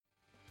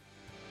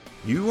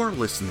You are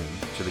listening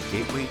to the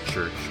Gateway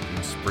Church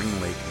in Spring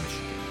Lake,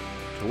 Michigan.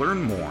 To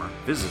learn more,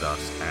 visit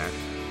us at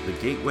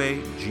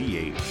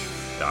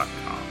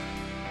thegatewaygh.com.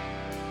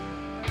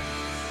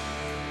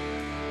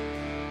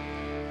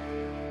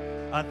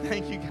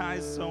 Thank you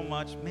guys so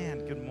much.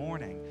 Man, good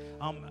morning.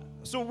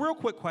 So real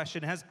quick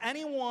question. Has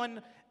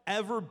anyone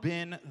ever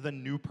been the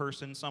new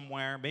person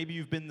somewhere? Maybe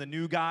you've been the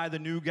new guy, the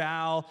new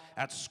gal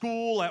at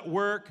school, at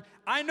work.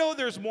 I know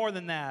there's more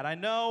than that. I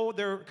know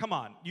come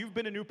on, you've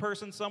been a new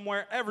person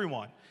somewhere,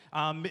 everyone.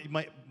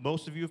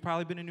 Most of you have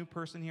probably been a new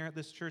person here at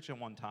this church at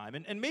one time.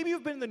 And maybe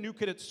you've been the new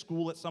kid at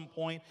school at some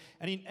point,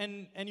 and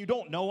you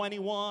don't know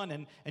anyone,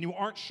 and you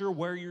aren't sure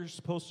where you're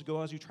supposed to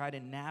go as you try to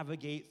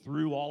navigate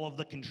through all of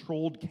the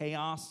controlled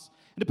chaos.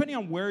 And depending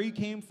on where you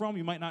came from,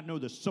 you might not know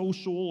the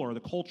social or the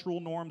cultural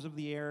norms of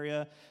the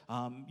area.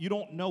 You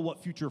don't know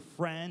what future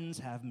friends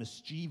have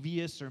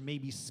mischievous or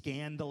maybe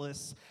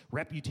scandalous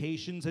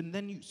reputations. And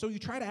then so you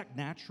try to act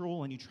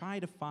natural and you try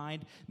to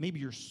find maybe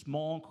your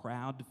small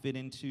crowd to fit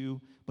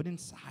into. But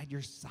inside,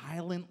 you're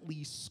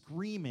silently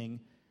screaming,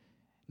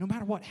 no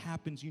matter what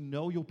happens, you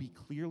know you'll be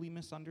clearly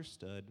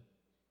misunderstood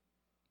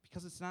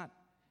because it's not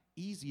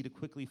easy to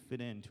quickly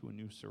fit into a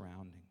new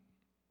surrounding.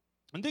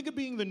 And think of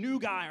being the new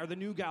guy or the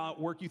new gal at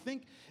work. You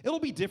think it'll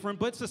be different,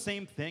 but it's the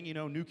same thing. You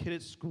know, new kid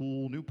at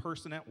school, new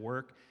person at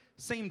work,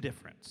 same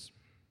difference.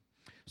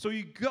 So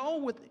you go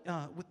with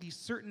these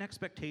certain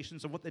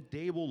expectations of what the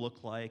day will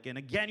look like. And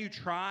again, you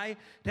try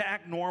to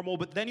act normal,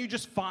 but then you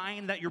just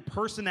find that your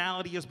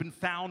personality has been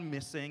found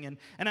missing. And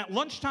at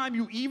lunchtime,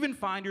 you even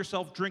find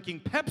yourself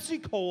drinking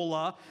Pepsi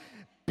Cola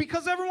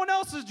because everyone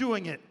else is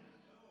doing it.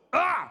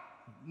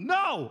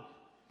 No!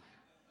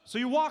 So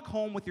you walk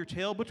home with your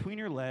tail between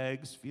your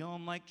legs,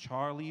 feeling like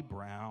Charlie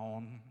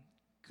Brown.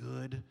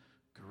 Good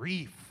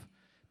grief.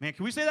 Man,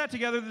 can we say that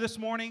together this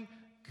morning?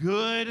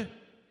 Good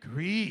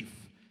grief.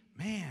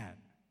 Man,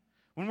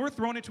 when we're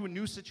thrown into a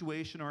new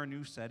situation or a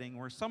new setting,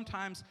 we're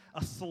sometimes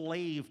a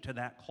slave to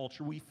that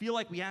culture. We feel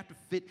like we have to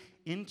fit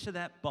into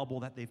that bubble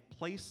that they've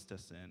placed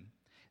us in.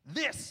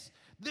 This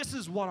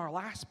is what our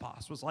last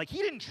boss was like. He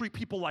didn't treat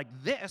people like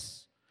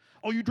this.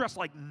 Oh, you dress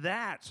like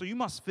that, so you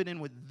must fit in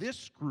with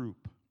this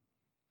group.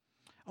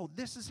 Oh,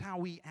 this is how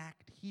we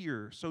act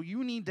here, so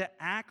you need to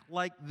act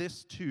like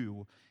this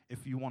too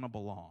if you want to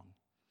belong.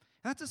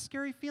 And that's a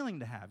scary feeling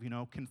to have,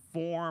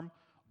 conform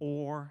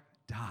or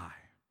die.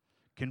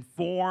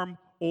 Conform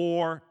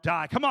or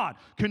die. Come on,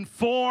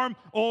 conform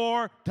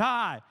or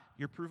die.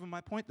 You're proving my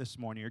point this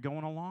morning. You're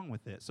going along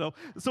with it. So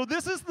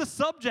this is the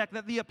subject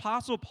that the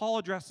Apostle Paul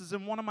addresses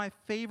in one of my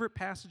favorite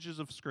passages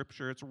of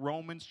Scripture. It's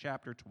Romans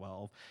chapter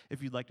 12,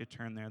 if you'd like to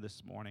turn there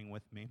this morning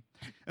with me.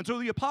 And so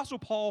the Apostle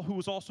Paul, who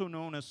was also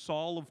known as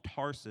Saul of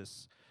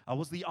Tarsus,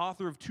 was the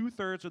author of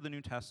 2/3 of the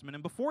New Testament.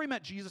 And before he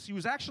met Jesus, he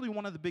was actually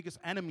one of the biggest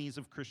enemies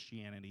of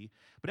Christianity.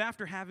 But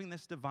after having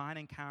this divine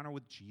encounter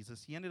with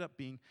Jesus, he ended up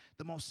being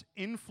the most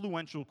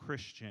influential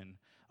Christian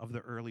of the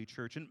early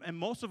church. And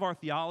most of our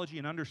theology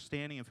and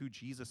understanding of who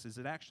Jesus is,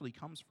 it actually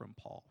comes from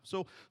Paul.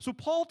 So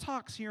Paul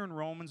talks here in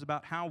Romans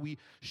about how we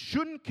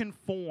shouldn't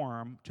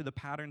conform to the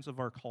patterns of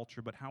our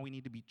culture, but how we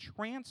need to be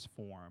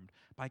transformed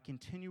by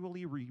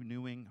continually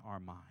renewing our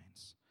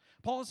minds.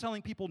 Paul is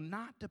telling people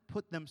not to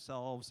put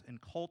themselves in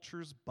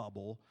culture's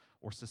bubble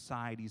or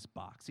society's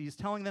box. He is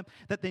telling them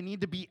that they need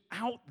to be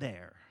out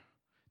there,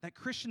 that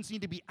Christians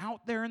need to be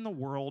out there in the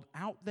world,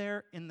 out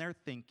there in their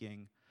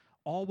thinking,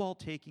 all while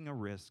taking a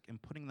risk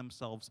and putting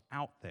themselves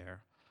out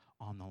there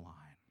on the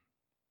line.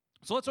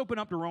 So let's open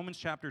up to Romans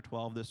chapter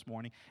 12 this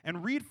morning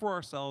and read for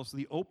ourselves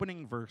the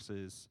opening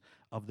verses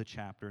of the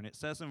chapter. And it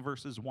says in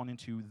verses 1 and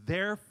 2,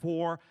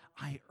 "Therefore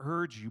I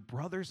urge you,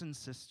 brothers and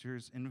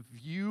sisters, in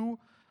view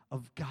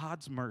of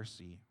God's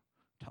mercy,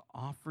 to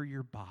offer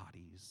your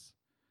bodies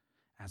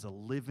as a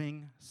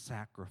living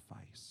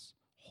sacrifice,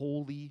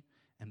 holy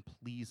and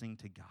pleasing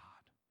to God.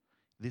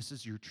 This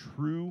is your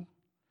true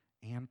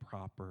and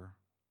proper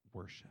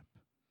worship.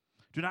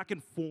 Do not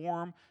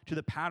conform to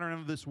the pattern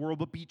of this world,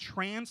 but be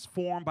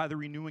transformed by the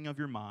renewing of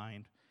your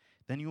mind.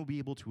 Then you will be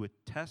able to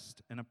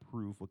attest and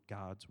approve what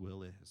God's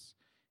will is,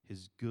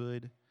 his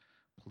good,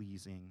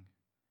 pleasing,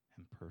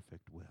 and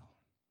perfect will."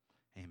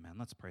 Amen.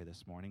 Let's pray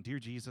this morning. Dear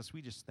Jesus,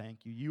 we just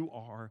thank you. You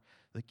are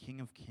the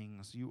King of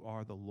Kings. You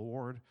are the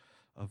Lord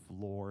of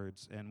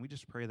Lords. And we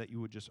just pray that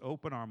you would just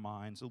open our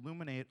minds,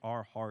 illuminate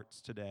our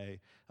hearts today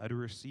to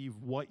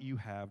receive what you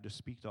have to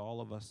speak to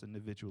all of us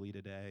individually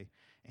today.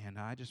 And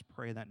I just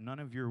pray that none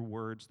of your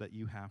words that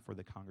you have for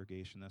the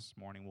congregation this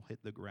morning will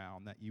hit the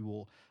ground, that you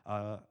will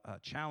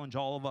challenge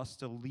all of us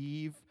to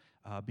leave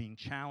being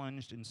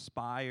challenged,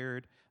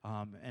 inspired,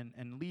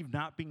 and leave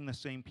not being the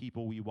same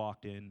people we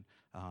walked in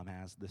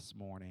as this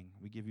morning.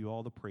 We give you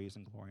all the praise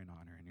and glory and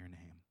honor in your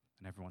name.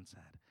 And everyone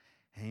said,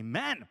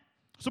 amen.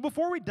 So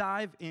before we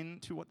dive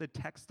into what the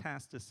text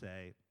has to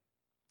say,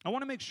 I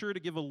want to make sure to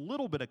give a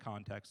little bit of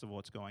context of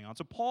what's going on.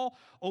 So Paul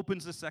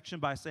opens this section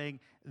by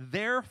saying,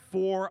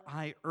 therefore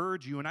I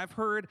urge you. And I've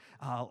heard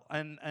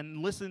and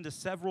listened to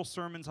several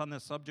sermons on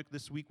this subject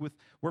this week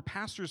where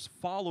pastors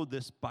followed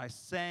this by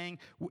saying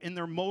in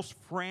their most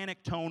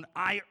frantic tone,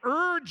 I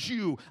urge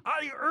you,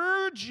 I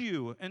urge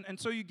you. And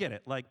so you get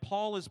it. Like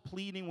Paul is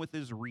pleading with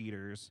his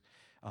readers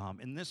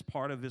in this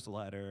part of his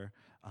letter,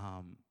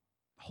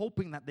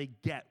 hoping that they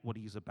get what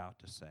he's about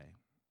to say.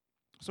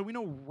 So we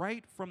know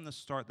right from the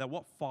start that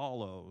what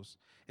follows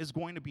is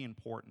going to be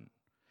important.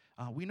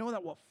 We know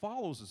that what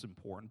follows is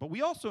important, but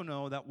we also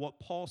know that what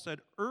Paul said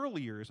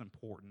earlier is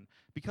important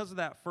because of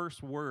that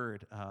first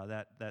word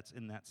that's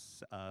in that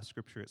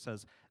scripture. It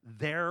says,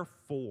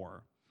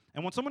 therefore.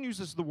 And when someone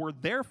uses the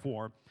word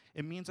therefore,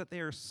 it means that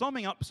they are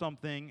summing up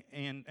something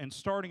and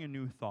starting a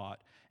new thought.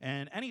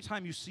 And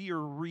anytime you see or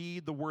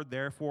read the word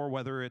therefore,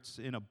 whether it's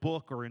in a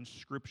book or in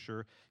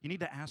scripture, you need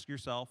to ask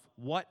yourself,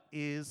 what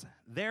is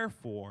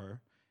therefore?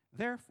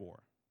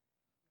 Therefore.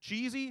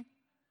 Cheesy?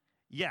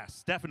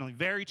 Yes, definitely.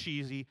 Very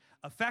cheesy.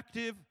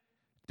 Effective?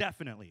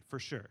 Definitely, for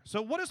sure.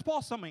 So what is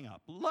Paul summing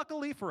up?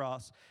 Luckily for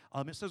us,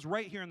 it says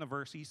right here in the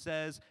verse, he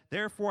says,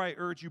 therefore I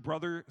urge you,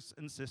 brothers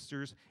and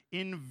sisters,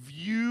 in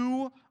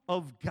view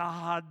of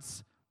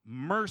God's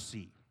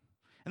mercy.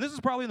 And this is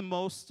probably the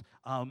most,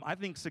 I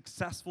think,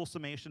 successful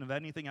summation of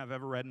anything I've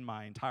ever read in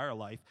my entire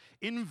life.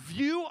 In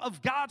view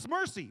of God's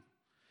mercy.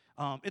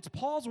 It's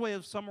Paul's way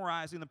of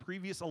summarizing the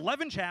previous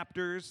 11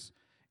 chapters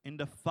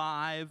into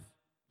 5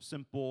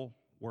 simple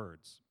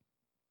words.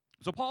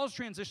 So Paul is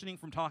transitioning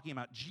from talking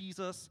about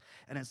Jesus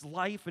and his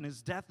life and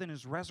his death and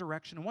his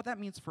resurrection and what that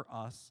means for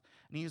us,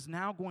 and he is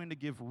now going to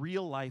give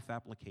real-life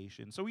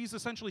application. So he's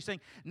essentially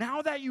saying,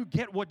 now that you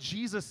get what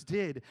Jesus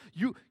did,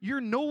 you're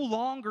no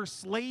longer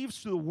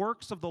slaves to the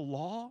works of the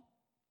law,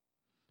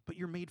 but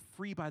you're made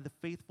free by the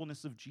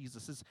faithfulness of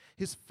Jesus.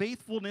 His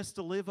faithfulness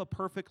to live a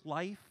perfect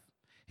life,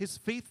 his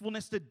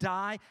faithfulness to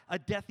die a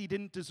death he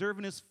didn't deserve,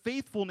 and his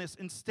faithfulness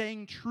in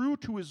staying true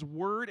to his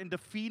word and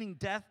defeating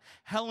death,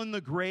 hell, and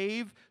the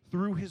grave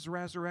through his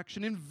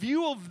resurrection. In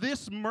view of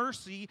this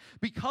mercy,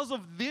 because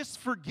of this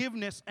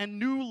forgiveness and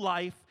new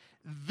life,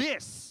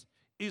 this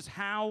is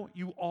how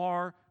you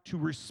are to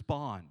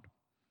respond.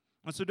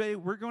 And so today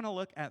we're going to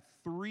look at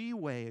 3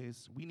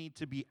 ways we need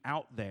to be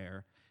out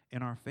there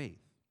in our faith.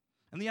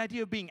 And the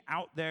idea of being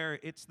out there,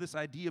 it's this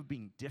idea of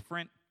being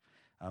different,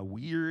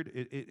 weird.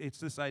 It's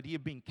this idea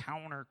of being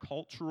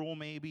countercultural,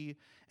 maybe.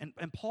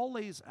 And Paul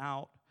lays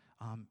out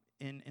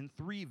in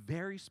 3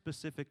 very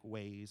specific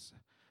ways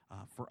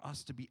for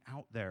us to be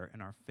out there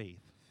in our faith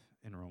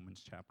in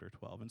Romans chapter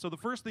 12. And so the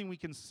first thing we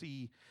can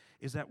see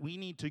is that we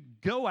need to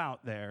go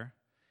out there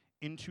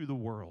into the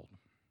world.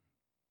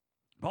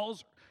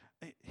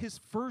 His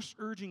first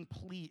urging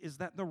plea is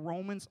that the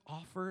Romans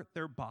offer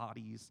their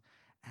bodies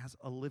as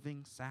a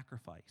living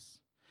sacrifice.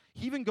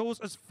 He even goes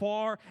as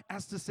far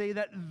as to say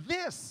that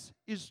this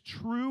is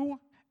true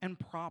and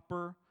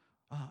proper.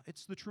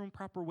 It's the true and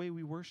proper way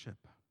we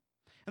worship.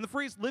 And the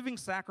phrase living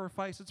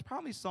sacrifice, it's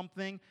probably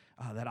something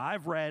that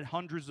I've read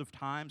hundreds of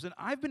times, and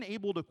I've been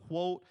able to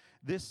quote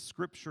this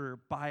scripture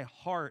by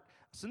heart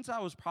since I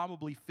was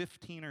probably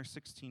 15 or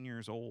 16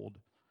 years old.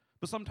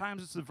 But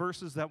sometimes it's the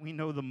verses that we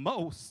know the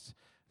most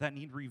that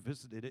need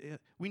revisited.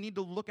 We need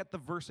to look at the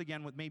verse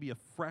again with maybe a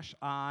fresh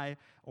eye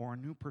or a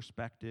new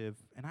perspective,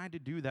 and I had to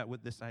do that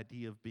with this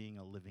idea of being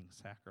a living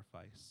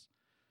sacrifice.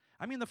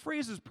 I mean, the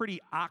phrase is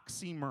pretty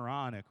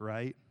oxymoronic,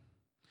 right?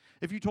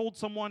 If you told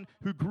someone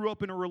who grew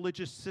up in a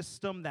religious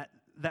system that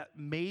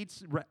made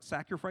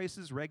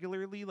sacrifices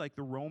regularly, like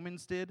the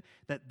Romans did,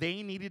 that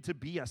they needed to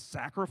be a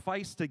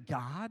sacrifice to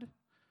God,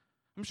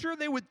 I'm sure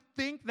they would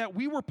think that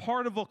we were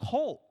part of a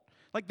cult.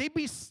 Like, they'd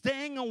be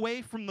staying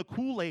away from the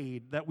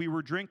Kool-Aid that we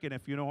were drinking,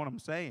 if you know what I'm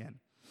saying.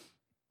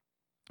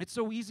 It's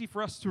so easy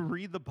for us to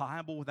read the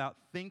Bible without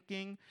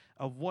thinking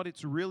of what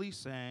it's really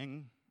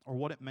saying or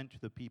what it meant to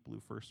the people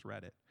who first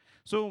read it.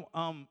 So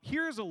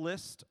here's a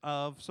list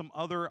of some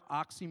other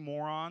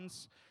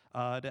oxymorons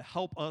to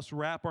help us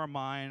wrap our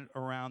mind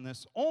around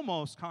this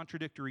almost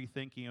contradictory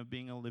thinking of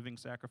being a living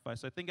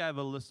sacrifice. I think I have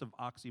a list of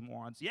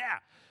oxymorons. Yeah.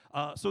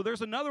 So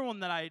there's another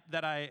one that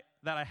I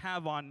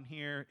have on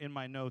here in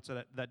my notes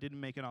that didn't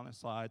make it on the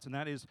slides, and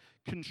that is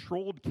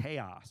controlled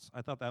chaos.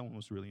 I thought that one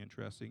was really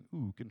interesting.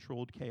 Ooh,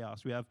 controlled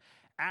chaos. We have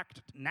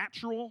act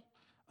natural,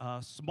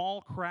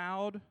 small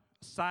crowd,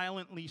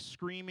 silently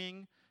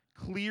screaming,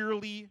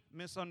 clearly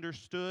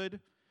misunderstood,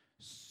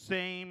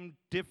 same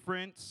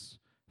difference,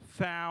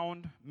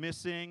 found,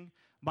 missing.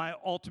 My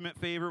ultimate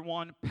favorite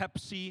one,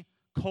 Pepsi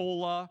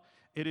Cola.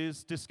 It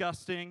is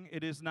disgusting.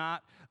 It is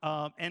not.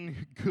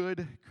 And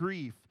good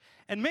grief.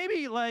 And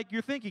maybe like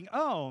you're thinking,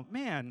 oh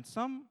man,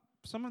 some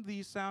of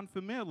these sound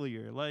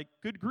familiar. Like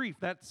good grief,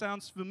 that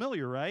sounds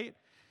familiar, right?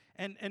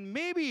 And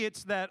maybe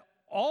it's that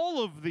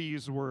all of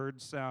these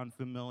words sound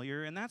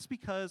familiar, and that's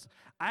because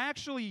I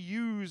actually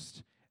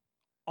used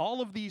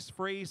all of these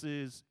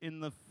phrases in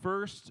the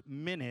first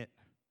minute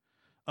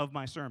of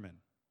my sermon.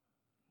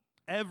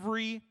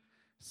 Every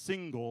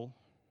single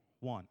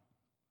one.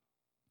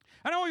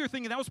 I know what you're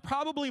thinking. That was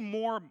probably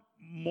more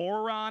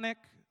moronic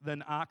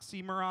than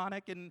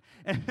oxymoronic,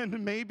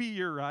 and maybe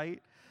you're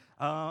right.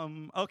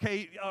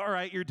 Okay, all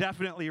right, you're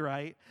definitely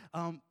right.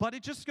 But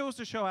it just goes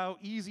to show how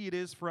easy it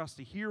is for us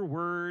to hear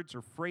words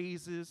or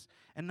phrases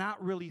and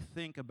not really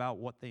think about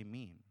what they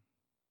mean.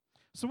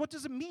 So what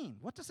does it mean?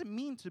 What does it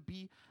mean to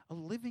be a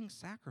living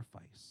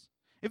sacrifice?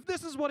 If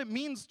this is what it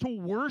means to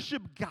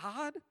worship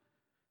God,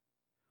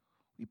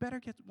 we better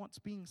get what's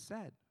being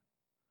said.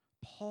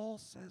 Paul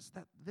says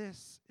that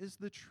this is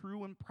the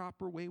true and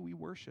proper way we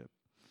worship.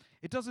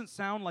 It doesn't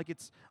sound like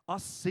it's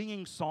us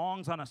singing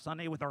songs on a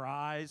Sunday with our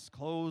eyes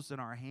closed and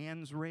our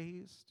hands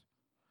raised.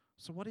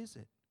 So what is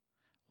it?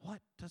 What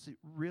does it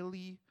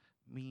really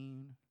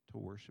mean to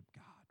worship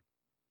God?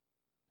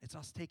 It's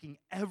us taking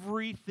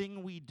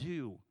everything we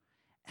do,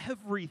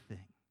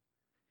 everything,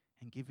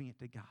 and giving it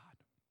to God.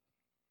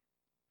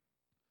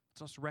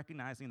 It's us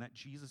recognizing that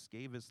Jesus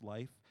gave his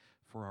life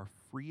for our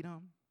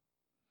freedom,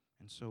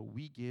 and so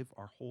we give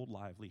our whole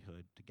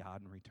livelihood to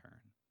God in return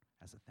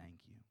as a thank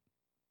you.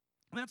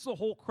 And that's the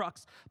whole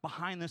crux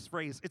behind this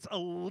phrase. It's a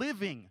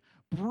living,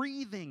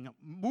 breathing,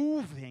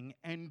 moving,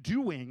 and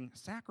doing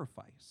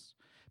sacrifice.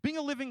 Being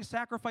a living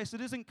sacrifice,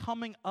 it isn't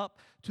coming up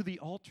to the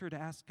altar to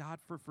ask God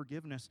for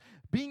forgiveness.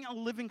 Being a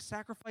living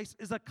sacrifice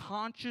is a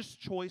conscious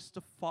choice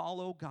to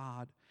follow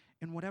God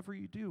in whatever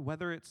you do,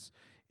 whether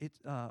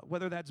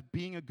that's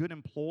being a good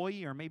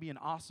employee or maybe an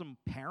awesome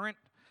parent,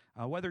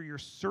 whether you're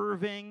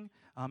serving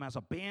as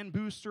a band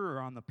booster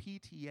or on the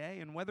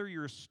PTA, and whether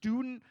you're a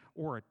student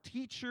or a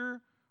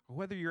teacher, or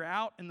whether you're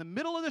out in the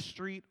middle of the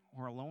street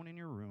or alone in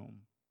your room.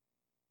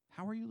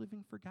 How are you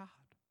living for God?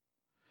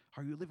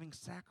 Are you living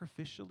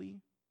sacrificially,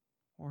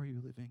 or are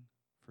you living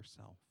for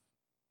self?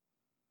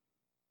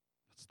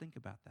 Let's think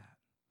about that.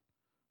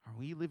 Are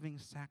we living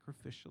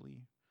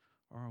sacrificially,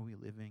 or are we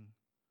living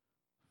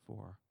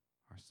for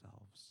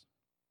ourselves?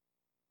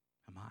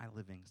 Am I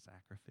living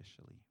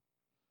sacrificially,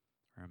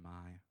 or am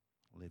I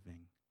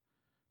living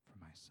for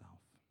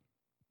myself?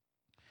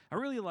 I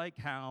really like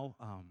how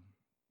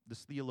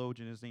this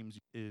theologian, his name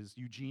is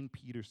Eugene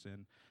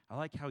Peterson. I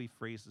like how he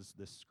phrases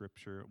this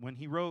scripture. When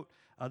he wrote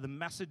the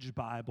Message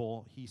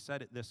Bible, he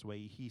said it this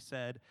way. He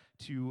said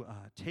to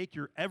take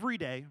your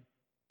everyday,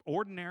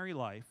 ordinary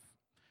life,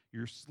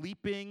 your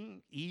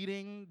sleeping,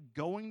 eating,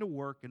 going to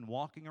work, and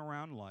walking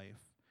around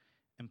life,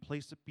 and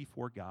place it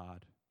before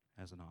God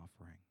as an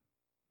offering.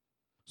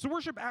 So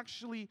worship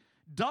actually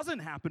doesn't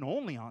happen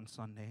only on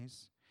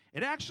Sundays.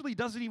 It actually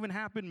doesn't even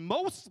happen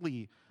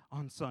mostly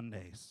on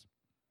Sundays.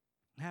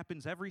 It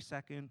happens every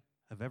second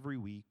of every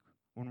week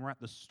when we're at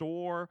the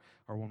store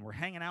or when we're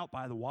hanging out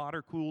by the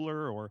water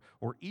cooler or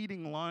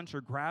eating lunch or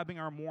grabbing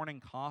our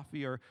morning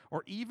coffee or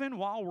even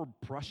while we're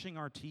brushing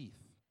our teeth.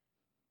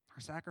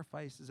 Our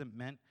sacrifice isn't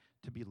meant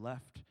to be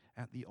left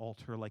at the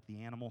altar like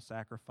the animal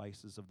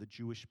sacrifices of the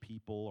Jewish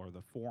people or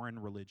the foreign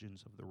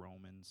religions of the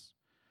Romans.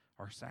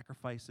 Our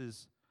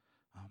sacrifices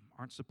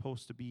aren't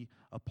supposed to be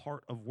a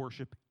part of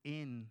worship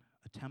in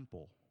a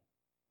temple.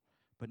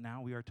 But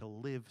now we are to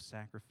live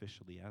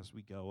sacrificially as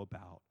we go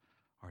about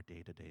our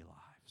day-to-day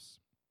lives.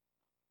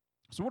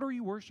 So what are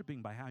you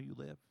worshiping by how you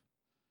live?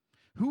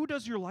 Who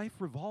does your life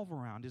revolve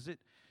around? Is it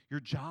your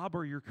job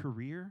or your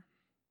career?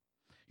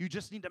 You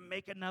just need to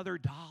make another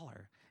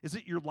dollar. Is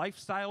it your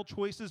lifestyle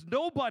choices?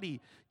 Nobody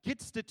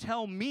gets to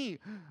tell me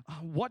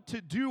what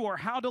to do or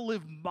how to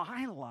live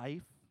my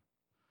life.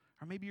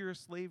 Or maybe you're a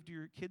slave to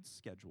your kids'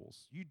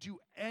 schedules. You do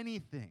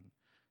anything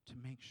to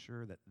make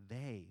sure that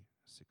they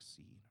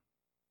succeed.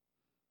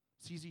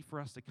 It's easy for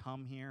us to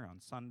come here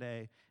on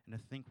Sunday and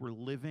to think we're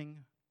living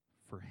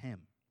for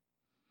Him.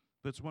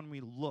 But it's when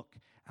we look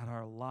at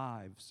our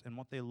lives and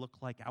what they look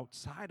like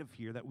outside of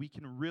here that we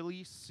can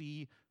really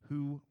see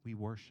who we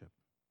worship.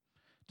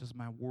 Does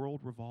my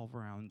world revolve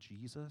around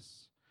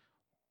Jesus,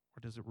 or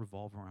does it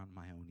revolve around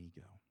my own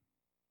ego?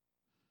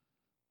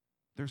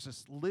 There's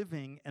this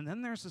living, and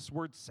then there's this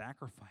word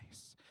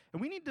sacrifice.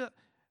 And we need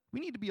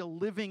to be a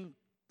living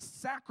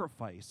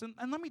sacrifice.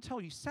 And let me tell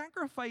you,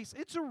 sacrifice,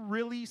 it's a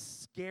really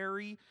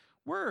scary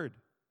word.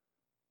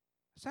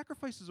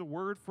 Sacrifice is a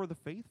word for the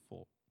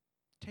faithful.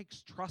 It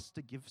takes trust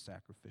to give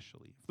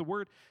sacrificially. If the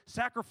word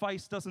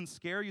sacrifice doesn't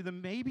scare you,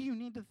 then maybe you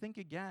need to think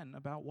again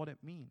about what it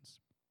means.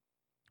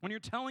 When you're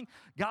telling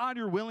God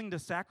you're willing to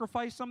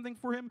sacrifice something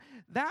for Him,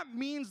 that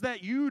means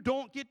that you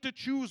don't get to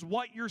choose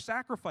what you're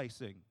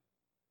sacrificing.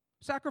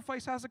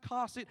 Sacrifice has a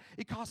cost.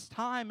 It costs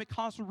time. It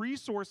costs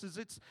resources.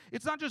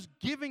 It's not just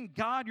giving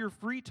God your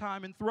free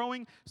time and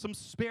throwing some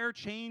spare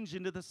change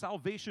into the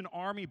Salvation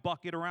Army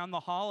bucket around the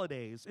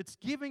holidays. It's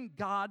giving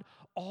God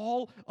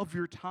all of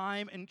your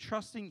time and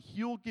trusting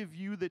He'll give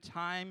you the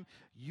time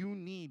you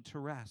need to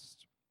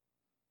rest.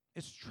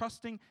 It's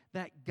trusting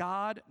that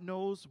God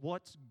knows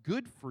what's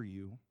good for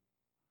you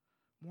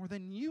more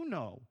than you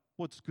know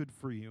what's good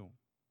for you.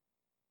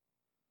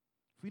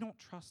 If we don't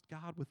trust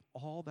God with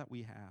all that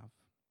we have,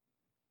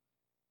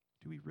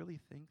 do we really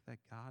think that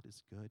God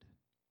is good?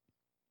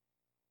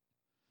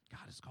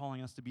 God is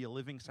calling us to be a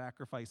living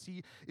sacrifice.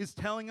 He is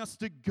telling us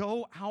to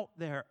go out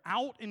there,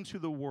 out into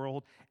the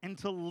world, and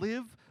to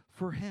live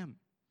for Him.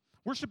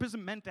 Worship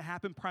isn't meant to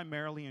happen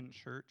primarily in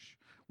church.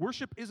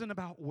 Worship isn't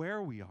about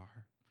where we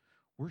are.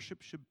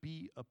 Worship should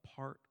be a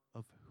part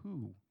of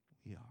who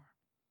we are,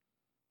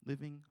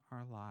 living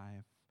our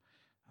life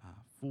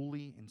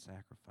fully in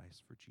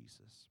sacrifice for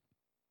Jesus.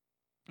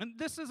 And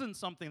this isn't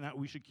something that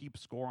we should keep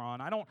score on.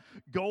 I don't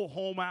go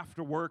home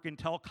after work and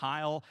tell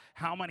Kyle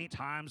how many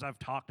times I've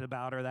talked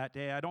about her that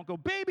day. I don't go,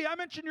 baby, I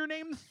mentioned your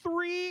name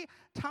 3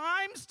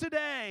 times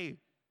today.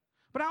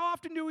 But how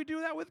often do we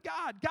do that with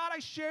God? God, I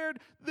shared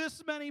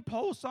this many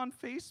posts on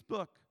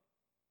Facebook.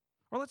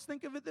 Or let's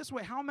think of it this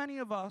way. How many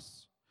of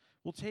us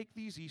will take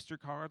these Easter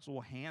cards,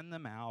 we'll hand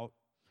them out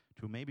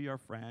to maybe our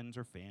friends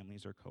or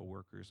families or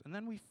coworkers, and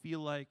then we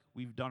feel like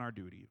we've done our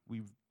duty.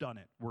 We've done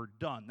it. We're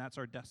done. That's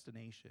our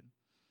destination.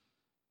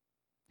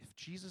 If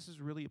Jesus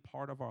is really a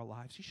part of our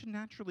lives, He should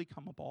naturally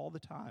come up all the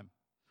time.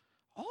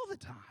 All the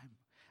time.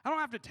 I don't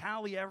have to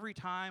tally every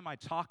time I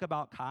talk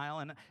about Kyle,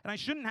 and I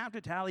shouldn't have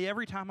to tally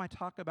every time I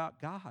talk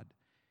about God.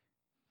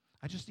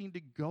 I just need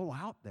to go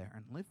out there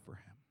and live for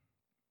Him.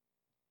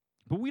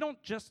 But we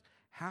don't just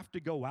have to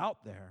go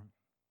out there.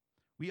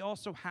 We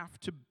also have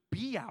to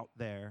be out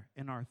there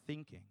in our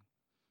thinking.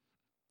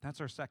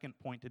 That's our second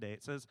point today.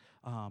 It says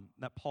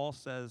that Paul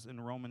says in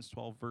Romans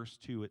 12, verse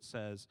 2, it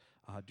says,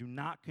 do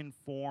not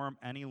conform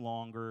any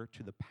longer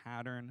to the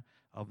pattern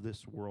of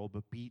this world,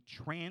 but be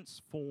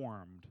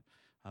transformed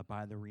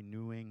by the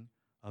renewing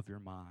of your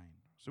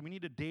mind. So we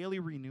need to daily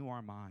renew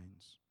our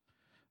minds.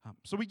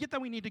 So we get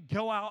that we need to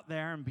go out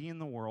there and be in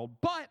the world,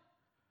 but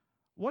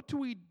what do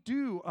we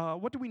do?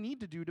 What do we need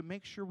to do to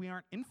make sure we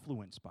aren't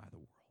influenced by the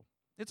world?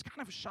 It's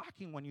kind of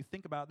shocking when you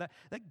think about that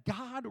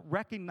God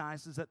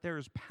recognizes that there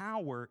is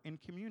power in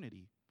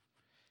community.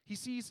 He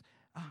sees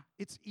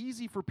it's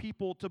easy for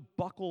people to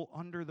buckle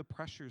under the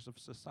pressures of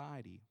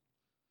society.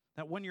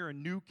 That when you're a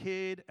new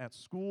kid at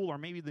school, or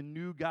maybe the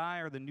new guy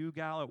or the new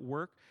gal at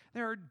work,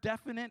 there are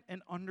definite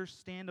and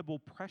understandable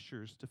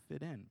pressures to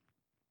fit in.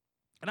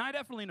 And I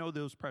definitely know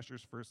those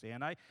pressures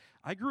firsthand.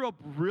 I grew up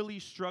really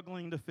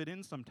struggling to fit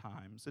in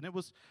sometimes, and it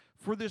was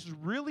for this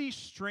really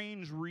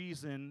strange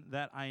reason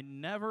that I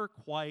never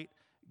quite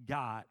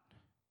got,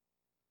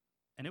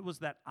 and it was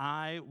that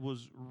I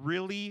was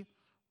really,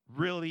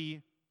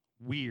 really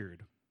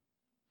weird.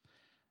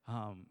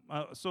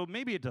 So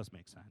maybe it does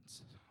make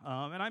sense.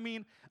 And I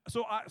mean,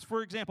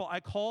 for example,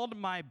 I called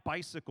my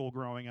bicycle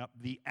growing up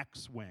the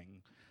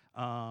X-Wing.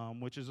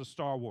 Which is a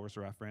Star Wars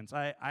reference.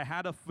 I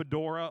had a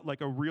fedora,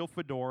 like a real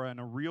fedora and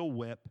a real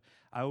whip.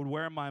 I would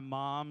wear my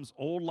mom's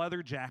old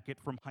leather jacket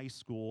from high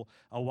school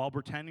while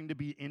pretending to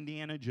be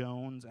Indiana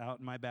Jones out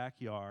in my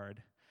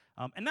backyard.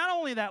 And not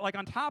only that, like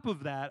on top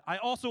of that, I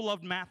also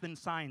loved math and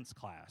science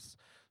class.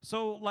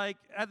 So like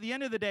at the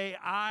end of the day,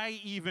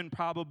 I even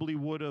probably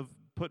would have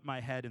put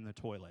my head in the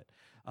toilet.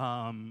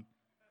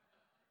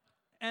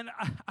 And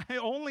I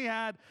only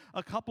had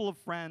a couple of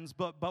friends,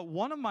 but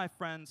one of my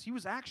friends, he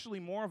was actually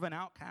more of an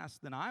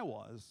outcast than I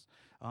was.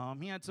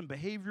 He had some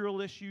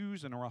behavioral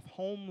issues and a rough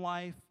home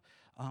life,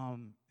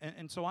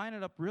 and so I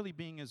ended up really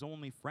being his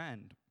only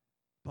friend.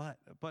 But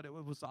it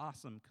was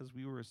awesome because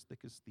we were as thick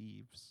as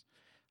thieves.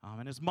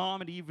 And his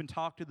mom had even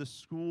talked to the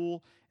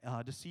school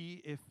to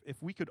see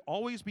if we could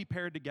always be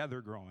paired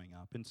together growing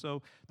up. And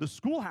so the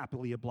school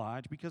happily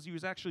obliged because he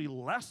was actually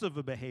less of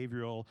a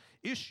behavioral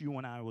issue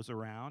when I was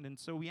around. And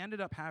so we ended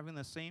up having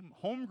the same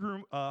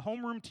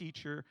homeroom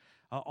teacher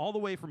all the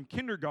way from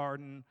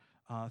kindergarten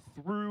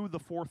through the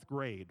 4th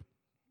grade.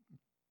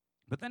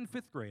 But then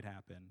 5th grade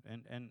happened,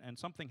 and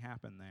something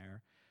happened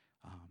there.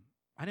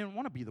 I didn't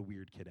want to be the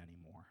weird kid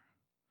anymore.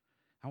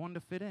 I wanted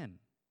to fit in.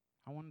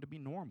 I wanted to be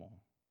normal.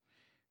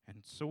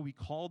 And so we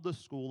called the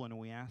school and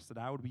we asked that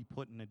I would be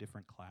put in a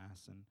different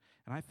class. And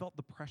I felt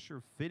the pressure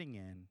of fitting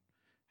in,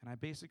 and I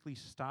basically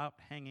stopped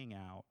hanging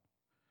out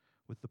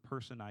with the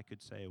person I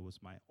could say was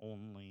my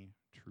only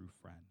true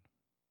friend.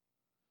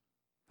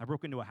 I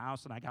broke into a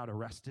house and I got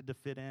arrested to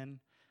fit in.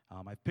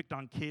 I've picked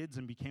on kids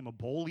and became a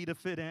bully to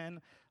fit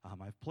in.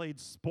 I've played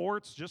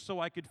sports just so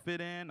I could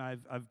fit in.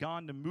 I've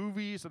gone to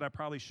movies that I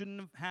probably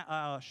shouldn't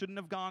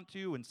have gone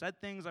to, and said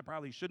things I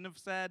probably shouldn't have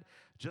said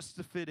just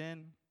to fit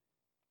in.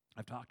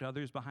 I've talked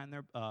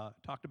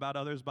about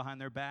others behind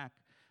their back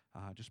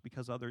just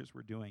because others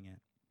were doing it.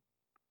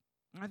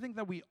 And I think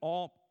that we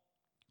all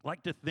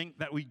like to think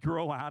that we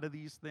grow out of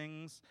these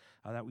things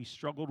that we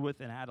struggled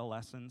with in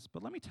adolescence.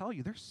 But let me tell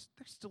you, they're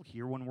still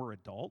here when we're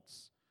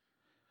adults.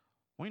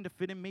 Wanting to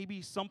fit in may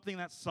be something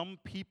that some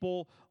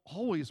people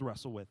always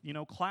wrestle with. You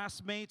know,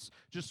 classmates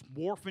just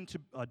morph into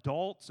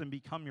adults and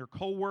become your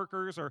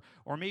coworkers, or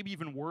maybe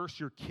even worse,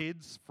 your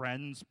kids,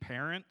 friends,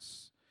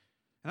 parents.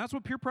 And that's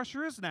what peer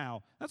pressure is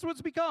now. That's what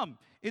it's become.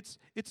 It's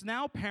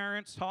now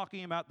parents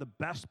talking about the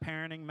best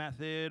parenting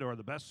method or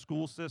the best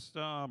school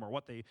system or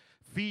what they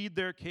feed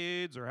their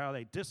kids or how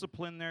they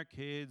discipline their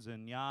kids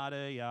and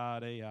yada,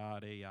 yada,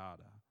 yada,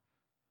 yada.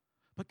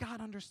 But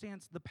God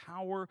understands the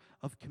power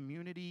of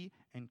community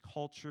and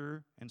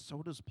culture, and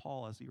so does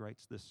Paul as he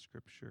writes this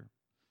scripture.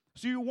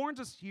 So he warns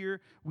us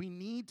here, we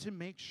need to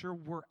make sure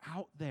we're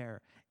out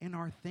there in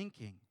our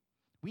thinking.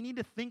 We need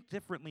to think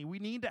differently. We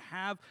need to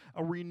have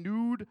a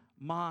renewed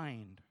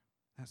mind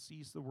that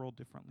sees the world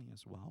differently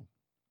as well.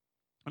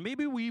 And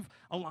maybe we've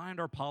aligned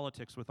our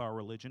politics with our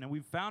religion, and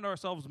we've found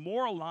ourselves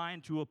more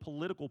aligned to a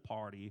political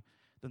party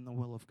than the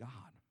will of God.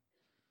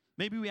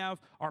 Maybe we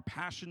have our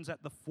passions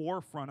at the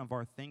forefront of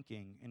our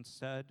thinking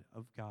instead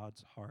of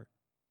God's heart.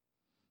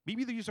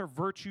 Maybe these are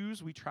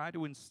virtues we try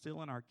to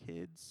instill in our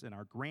kids and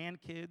our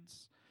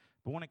grandkids,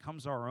 but when it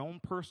comes to our own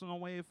personal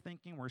way of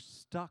thinking, we're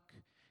stuck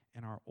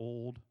in our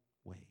old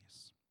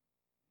ways.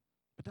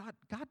 But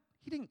God,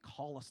 He didn't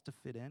call us to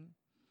fit in.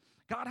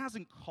 God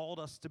hasn't called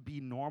us to be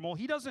normal.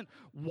 He doesn't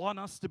want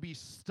us to be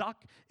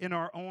stuck in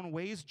our own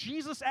ways.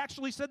 Jesus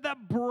actually said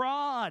that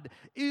broad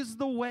is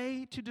the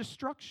way to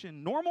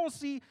destruction.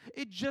 Normalcy,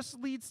 it just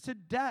leads to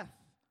death.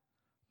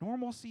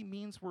 Normalcy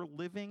means we're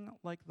living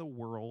like the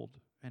world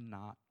and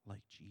not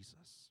like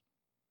Jesus.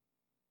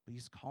 But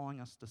He's calling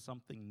us to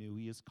something new.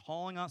 He is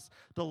calling us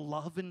to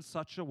love in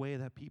such a way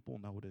that people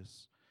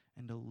notice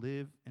and to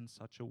live in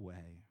such a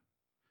way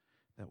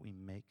that we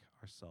make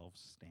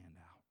ourselves stand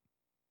out.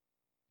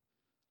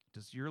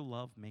 Does your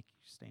love make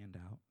you stand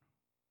out?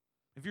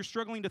 If you're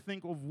struggling to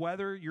think of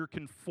whether you're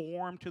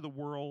conformed to the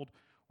world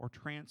or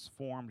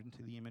transformed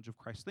into the image of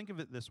Christ, think of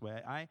it this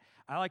way. I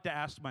like to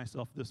ask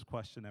myself this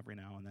question every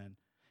now and then.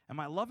 Am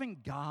I loving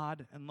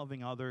God and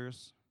loving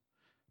others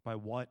by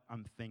what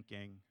I'm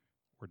thinking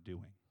or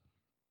doing?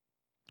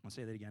 I'll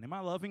say that again. Am I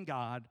loving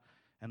God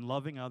and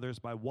loving others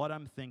by what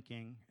I'm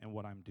thinking and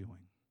what I'm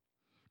doing?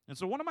 And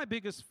so one of my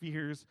biggest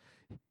fears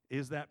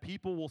is that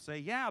people will say,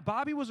 yeah,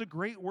 Bobby was a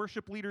great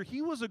worship leader.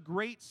 He was a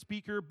great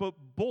speaker, but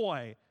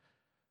boy,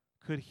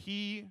 could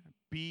he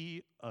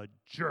be a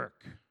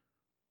jerk.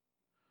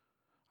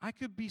 I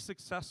could be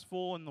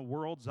successful in the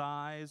world's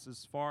eyes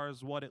as far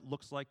as what it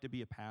looks like to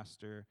be a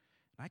pastor,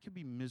 and I could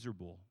be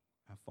miserable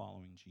at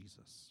following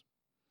Jesus.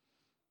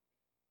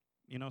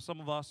 You know, some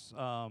of us,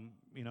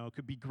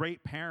 could be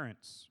great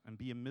parents and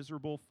be a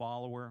miserable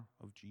follower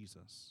of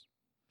Jesus.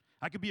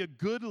 I could be a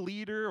good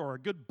leader or a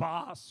good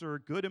boss or a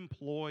good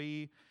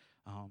employee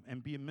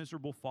and be a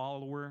miserable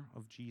follower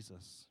of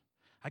Jesus.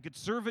 I could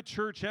serve at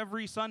church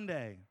every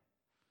Sunday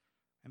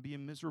and be a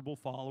miserable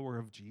follower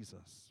of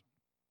Jesus.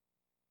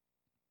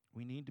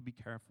 We need to be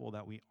careful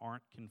that we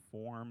aren't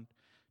conformed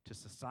to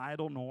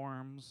societal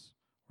norms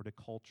or to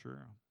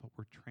culture, but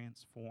we're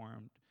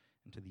transformed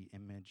into the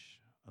image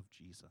of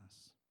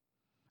Jesus.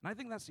 And I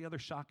think that's the other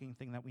shocking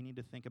thing that we need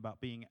to think about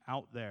being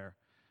out there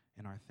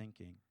in our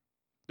thinking.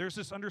 There's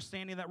this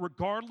understanding that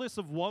regardless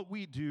of what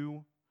we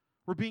do,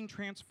 we're being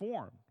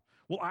transformed.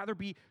 We'll either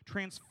be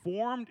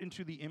transformed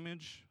into the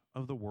image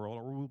of the world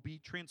or we'll be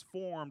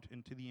transformed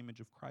into the image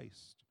of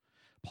Christ.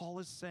 Paul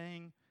is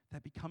saying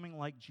that becoming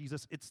like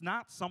Jesus, it's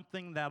not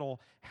something that'll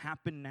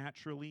happen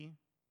naturally.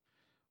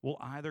 We'll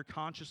either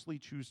consciously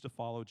choose to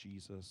follow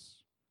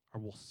Jesus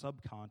or we'll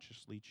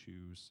subconsciously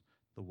choose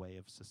the way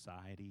of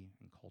society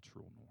and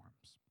cultural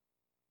norms.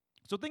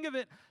 So think of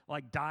it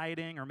like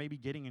dieting or maybe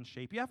getting in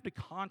shape. You have to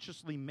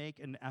consciously make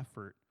an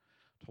effort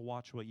to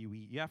watch what you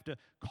eat. You have to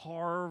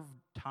carve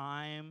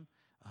time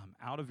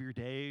out of your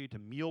day to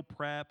meal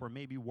prep or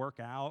maybe work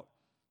out.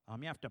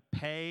 You have to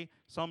pay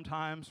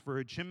sometimes for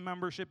a gym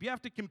membership. You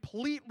have to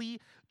completely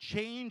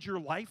change your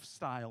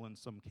lifestyle in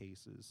some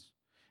cases.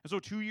 And so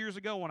 2 years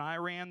ago when I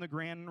ran the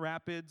Grand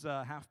Rapids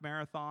half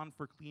marathon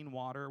for clean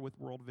water with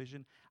World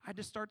Vision, I had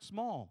to start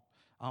small.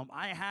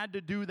 I had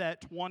to do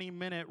that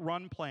 20-minute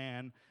run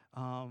plan,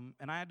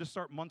 and I had to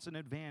start months in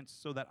advance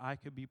so that I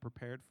could be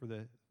prepared for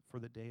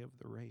the day of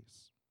the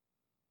race.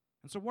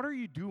 And so what are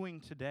you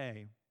doing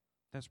today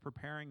that's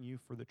preparing you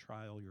for the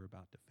trial you're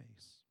about to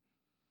face?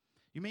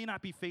 You may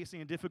not be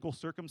facing a difficult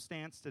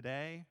circumstance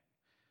today,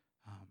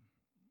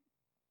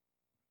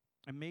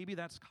 and maybe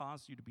that's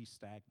caused you to be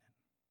stagnant.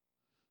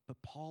 But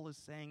Paul is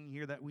saying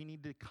here that we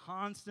need to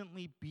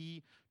constantly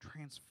be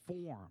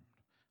transformed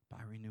by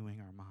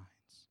renewing our minds.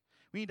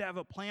 We need to have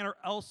a plan, or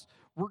else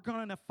we're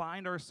going to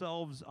find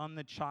ourselves on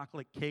the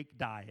chocolate cake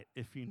diet,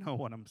 if you know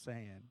what I'm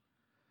saying.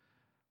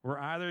 We're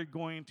either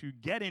going to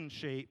get in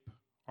shape,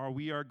 or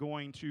we are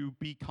going to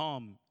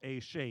become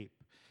a shape.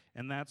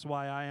 And that's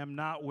why I am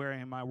not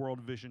wearing my World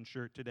Vision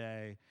shirt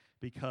today,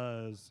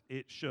 because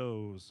it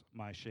shows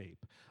my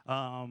shape.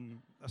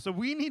 So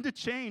we need to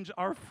change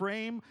our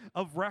frame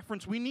of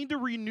reference. We need to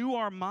renew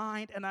our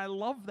mind, and I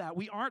love that.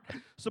 We aren't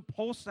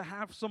supposed to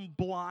have some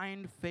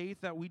blind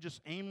faith that we just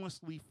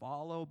aimlessly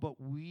follow,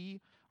 but we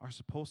are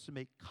supposed to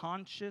make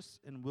conscious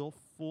and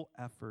willful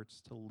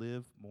efforts to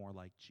live more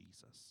like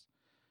Jesus.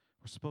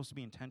 We're supposed to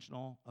be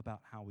intentional about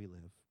how we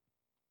live.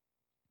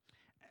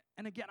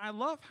 And again, I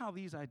love how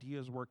these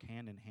ideas work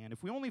hand in hand.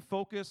 If we only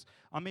focus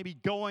on maybe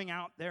going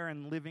out there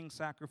and living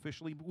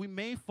sacrificially, we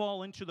may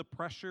fall into the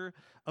pressure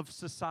of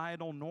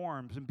societal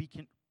norms and be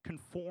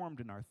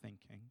conformed in our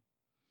thinking.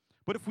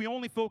 But if we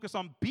only focus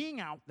on being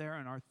out there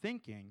in our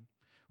thinking,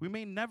 we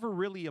may never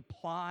really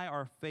apply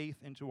our faith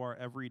into our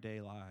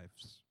everyday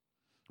lives.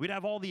 We'd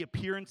have all the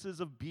appearances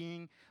of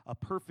being a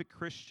perfect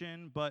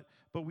Christian, but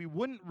we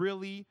wouldn't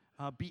really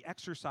be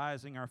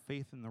exercising our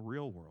faith in the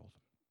real world.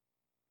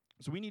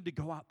 So we need to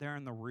go out there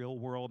in the real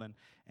world,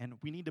 and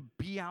we need to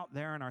be out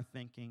there in our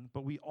thinking,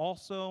 but we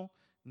also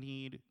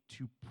need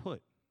to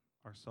put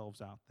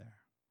ourselves out there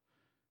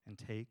and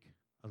take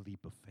a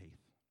leap of faith.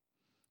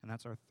 And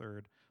that's our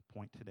third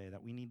point today,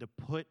 that we need to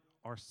put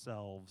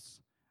ourselves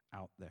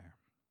out there.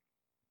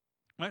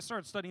 When I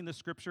started studying this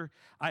scripture,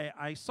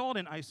 I saw it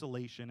in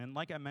isolation. And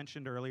like I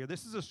mentioned earlier,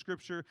 this is a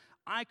scripture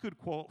I could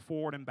quote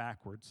forward and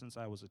backwards since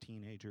I was a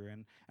teenager.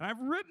 And I've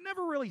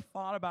never really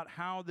thought about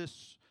how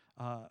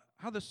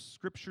the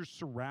scriptures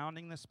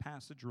surrounding this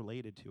passage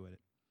related to it.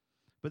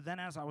 But then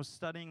as I was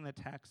studying the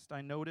text, I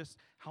noticed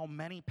how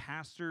many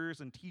pastors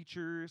and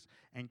teachers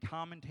and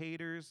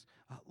commentators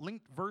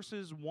linked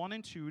verses 1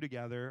 and 2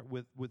 together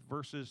with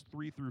verses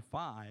 3 through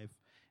 5.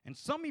 And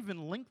some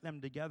even linked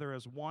them together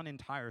as one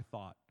entire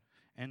thought.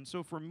 And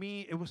so for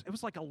me, it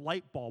was like a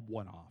light bulb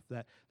went off,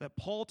 that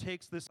Paul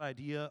takes this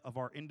idea of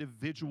our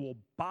individual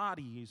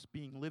bodies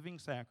being living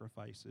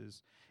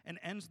sacrifices and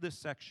ends this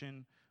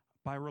section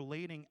by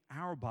relating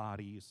our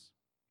bodies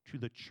to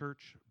the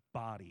church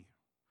body.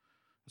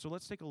 So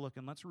let's take a look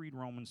and let's read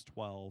Romans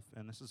 12,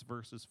 and this is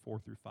verses 4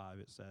 through 5.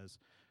 It says,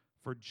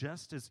 "For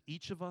just as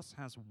each of us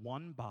has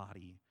one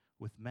body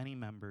with many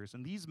members,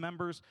 and these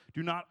members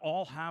do not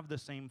all have the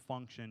same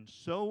function,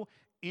 so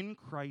in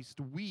Christ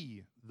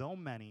we, though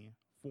many,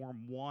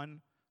 form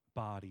one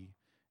body,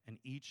 and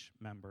each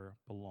member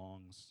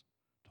belongs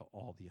to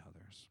all the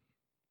others."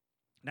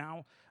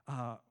 Now,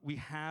 we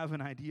have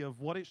an idea of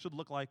what it should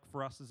look like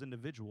for us as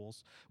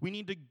individuals. We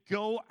need to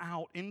go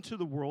out into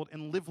the world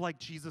and live like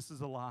Jesus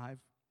is alive.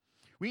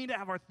 We need to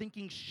have our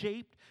thinking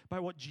shaped by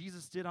what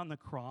Jesus did on the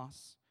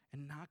cross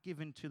and not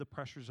give in to the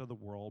pressures of the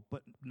world.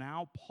 But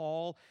now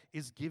Paul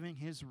is giving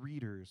his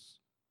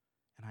readers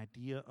an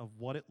idea of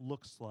what it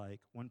looks like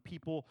when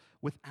people,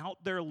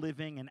 without their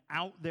living and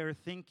out their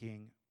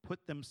thinking,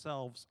 put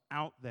themselves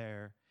out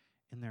there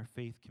in their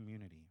faith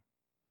community.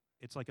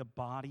 It's like a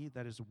body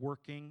that is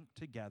working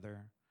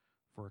together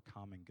for a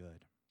common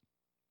good.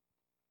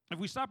 If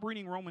we stop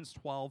reading Romans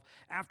 12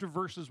 after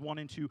verses 1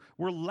 and 2,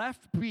 we're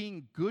left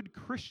being good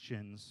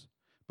Christians,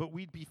 but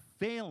we'd be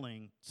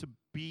failing to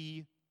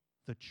be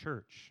the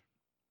church.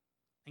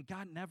 And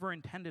God never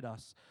intended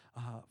us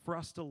for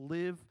us to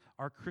live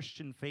our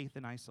Christian faith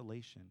in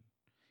isolation.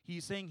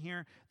 He's saying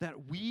here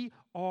that we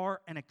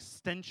are an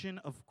extension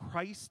of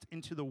Christ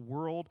into the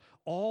world,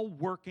 all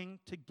working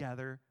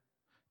together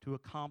to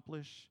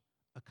accomplish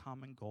a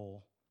common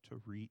goal,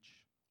 to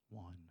reach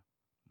one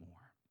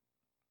more.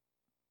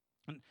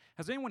 And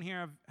has anyone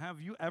here,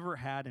 have you ever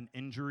had an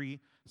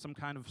injury, some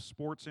kind of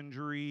sports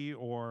injury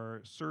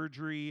or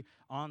surgery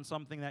on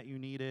something that you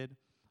needed?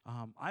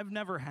 I've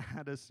never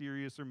had a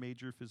serious or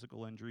major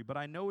physical injury, but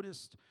I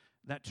noticed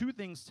that two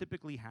things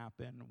typically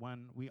happen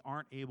when we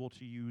aren't able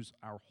to use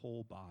our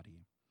whole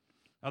body.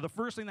 The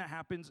first thing that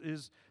happens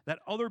is that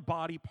other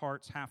body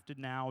parts have to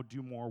now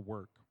do more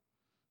work.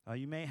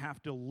 You may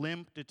have to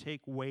limp to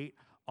take weight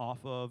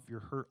off of your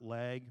hurt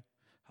leg.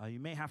 You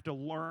may have to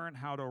learn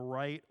how to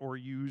write or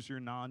use your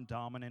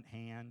non-dominant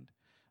hand.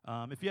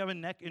 If you have a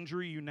neck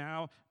injury, you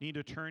now need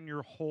to turn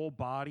your whole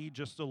body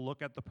just to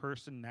look at the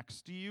person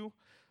next to you.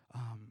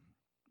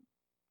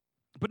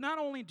 But not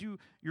only do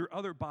your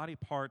other body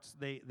parts,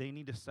 they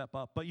need to step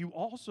up, but you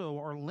also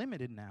are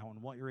limited now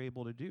in what you're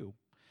able to do.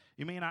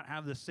 You may not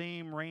have the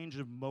same range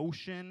of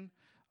motion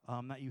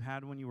that you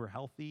had when you were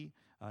healthy.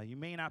 You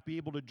may not be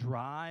able to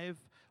drive,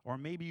 or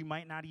maybe you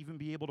might not even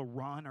be able to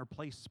run or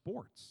play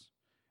sports.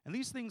 And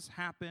these things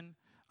happen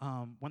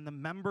when the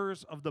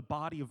members of the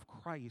body of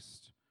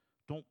Christ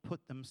don't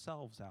put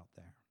themselves out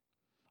there.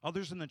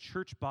 Others in the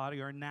church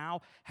body are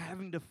now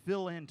having to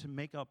fill in to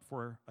make up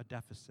for a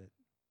deficit.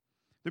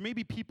 There may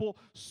be people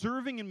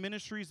serving in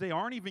ministries they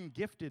aren't even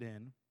gifted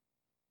in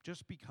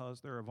just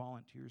because there are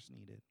volunteers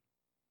needed.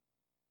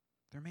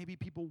 There may be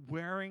people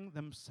wearing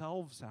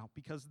themselves out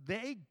because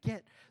they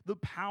get the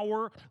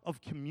power of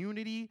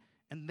community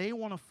and they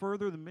want to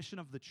further the mission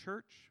of the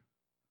church.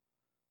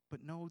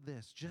 But know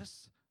this,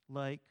 just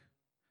like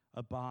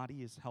a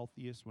body is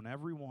healthiest when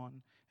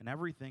everyone and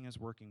everything is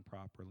working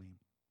properly,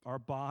 our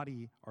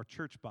body, our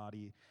church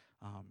body,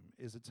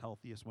 is its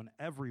healthiest when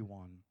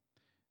everyone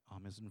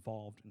is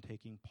involved in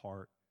taking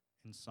part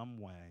in some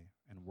way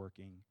and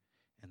working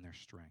in their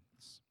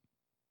strengths.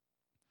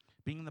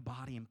 Being the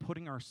body and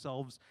putting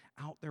ourselves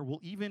out there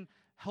will even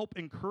help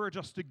encourage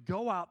us to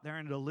go out there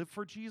and to live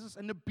for Jesus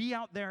and to be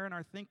out there in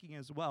our thinking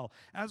as well.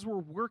 As we're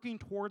working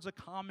towards a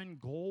common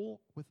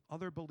goal with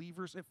other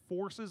believers, it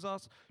forces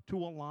us to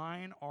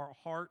align our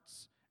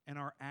hearts and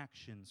our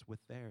actions with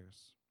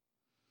theirs.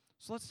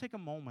 So let's take a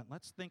moment.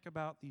 Let's think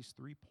about these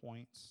 3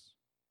 points.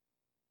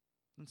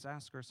 Let's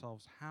ask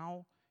ourselves,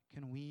 how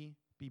can we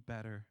be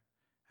better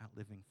at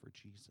living for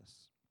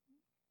Jesus?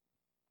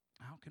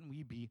 How can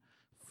we be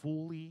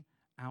fully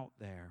out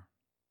there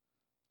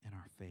in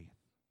our faith?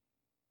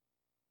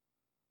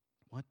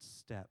 What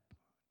step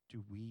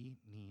do we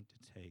need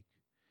to take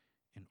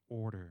in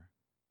order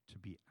to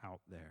be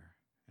out there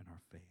in our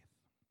faith.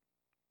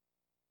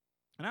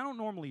 And I don't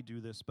normally do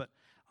this, but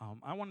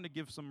I wanted to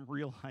give some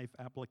real-life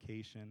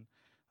application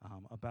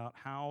about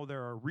how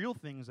there are real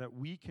things that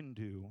we can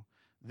do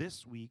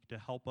this week to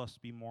help us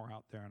be more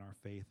out there in our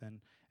faith. And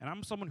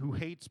I'm someone who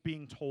hates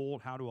being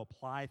told how to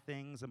apply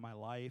things in my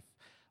life.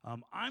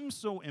 I'm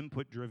so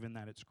input-driven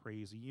that it's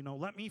crazy. You know,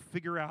 let me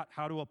figure out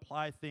how to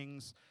apply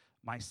things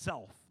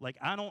myself. Like,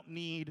 I don't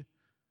need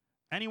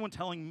anyone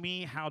telling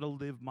me how to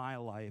live my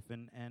life.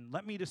 And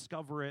let me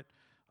discover it.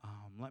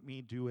 Let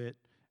me do it.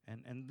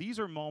 And these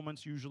are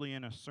moments usually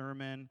in a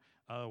sermon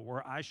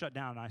where I shut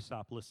down and I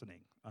stop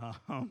listening.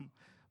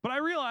 But I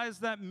realize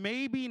that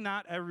maybe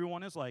not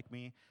everyone is like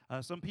me.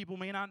 Some people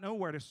may not know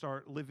where to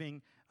start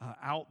living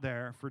out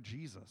there for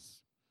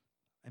Jesus.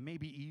 It may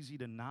be easy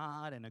to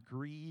nod and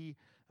agree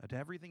to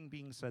everything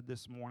being said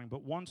this morning,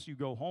 but once you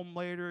go home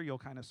later, you'll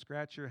kind of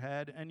scratch your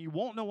head and you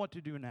won't know what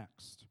to do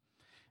next.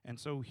 And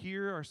so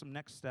here are some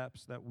next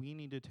steps that we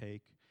need to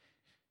take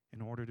in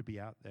order to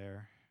be out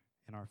there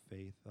in our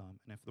faith. And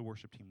if the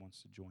worship team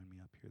wants to join me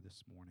up here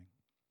this morning.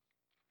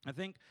 I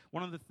think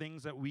one of the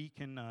things that we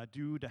can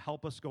do to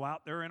help us go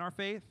out there in our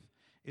faith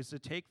is to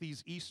take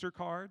these Easter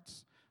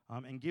cards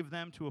and give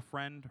them to a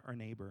friend or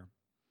neighbor.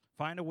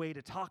 Find a way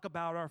to talk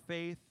about our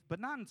faith, but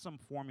not in some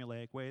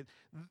formulaic way.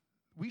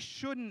 We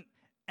shouldn't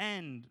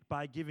end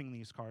by giving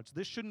these cards.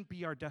 This shouldn't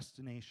be our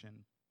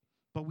destination,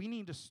 but we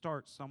need to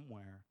start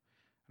somewhere.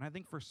 And I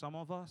think for some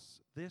of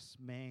us, this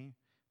may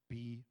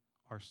be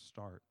our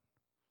start.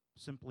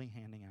 Simply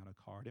handing out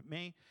a card. It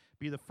may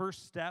be the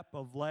first step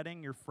of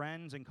letting your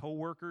friends and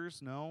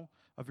coworkers know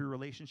of your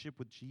relationship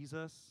with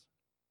Jesus.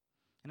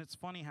 And it's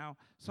funny how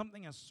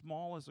something as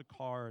small as a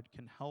card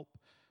can help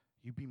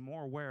you be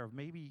more aware of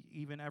maybe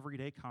even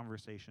everyday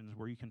conversations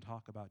where you can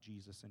talk about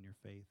Jesus and your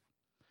faith.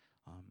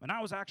 And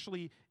I was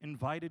actually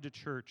invited to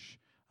church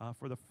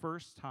for the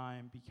first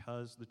time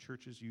because the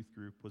church's youth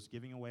group was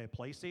giving away a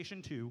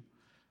PlayStation 2.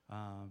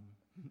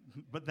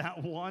 But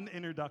that one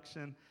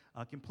introduction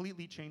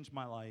completely changed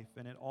my life,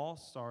 and it all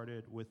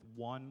started with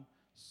one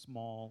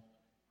small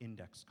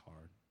index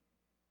card.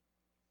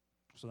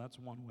 So that's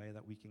one way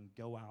that we can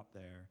go out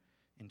there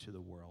into the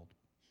world.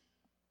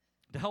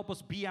 To help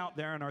us be out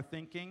there in our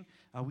thinking,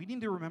 we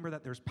need to remember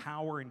that there's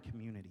power in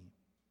community.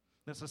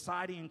 That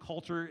society and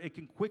culture, it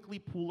can quickly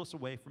pull us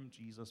away from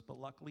Jesus, but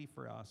luckily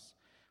for us,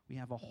 we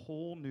have a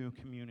whole new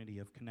community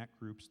of connect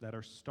groups that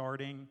are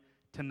starting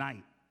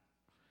tonight.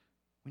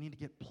 We need to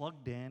get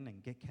plugged in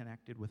and get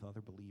connected with other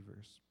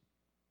believers.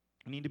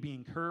 We need to be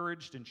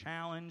encouraged and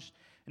challenged.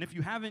 And if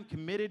you haven't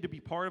committed to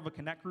be part of a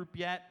connect group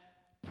yet,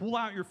 pull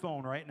out your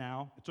phone right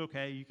now. It's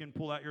okay. You can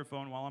pull out your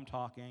phone while I'm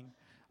talking.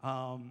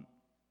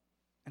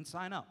 And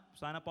sign up.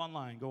 Sign up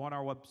online. Go on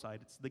our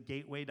website. It's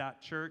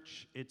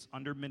thegateway.church. It's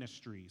under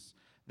ministries.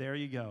 There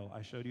you go.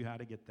 I showed you how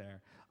to get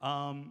there.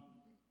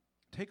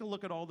 Take a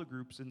look at all the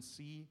groups and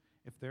see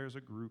if there's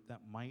a group that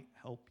might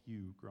help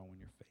you grow in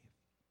your faith.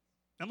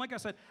 And like I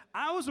said,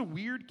 I was a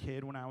weird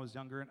kid when I was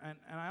younger, and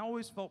I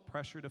always felt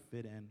pressure to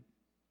fit in.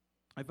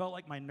 I felt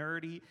like my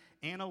nerdy,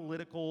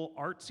 analytical,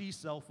 artsy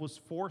self was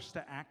forced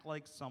to act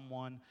like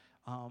someone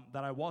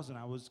that I wasn't.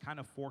 I was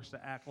kind of forced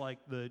to act like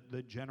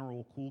the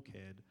general cool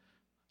kid.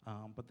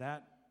 But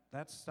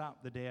that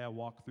stopped the day I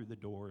walked through the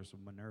doors of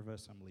Minerva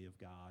Assembly of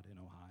God in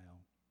Ohio.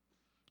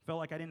 I felt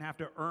like I didn't have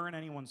to earn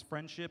anyone's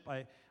friendship.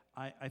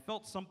 I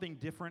felt something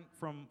different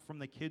from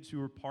the kids who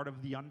were part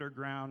of the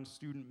underground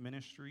student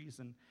ministries.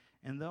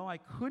 And though I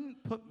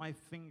couldn't put my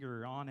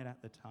finger on it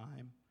at the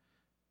time,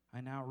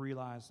 I now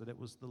realize that it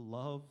was the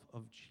love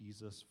of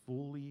Jesus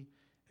fully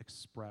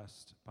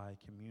expressed by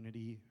a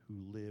community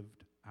who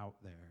lived out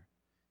there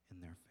in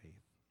their faith.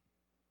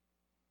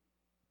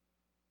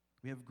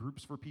 We have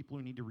groups for people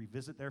who need to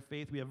revisit their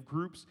faith. We have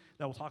groups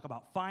that will talk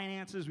about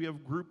finances. We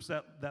have groups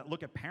that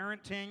look at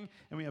parenting.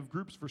 And we have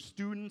groups for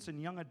students and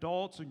young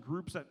adults and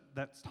groups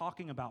that's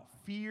talking about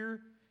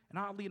fear. And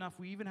oddly enough,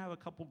 we even have a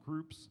couple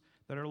groups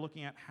that are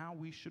looking at how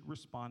we should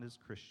respond as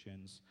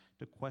Christians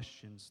to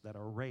questions that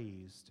are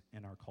raised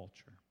in our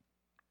culture.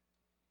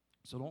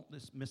 So don't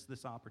miss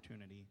this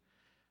opportunity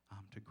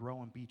to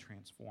grow and be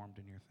transformed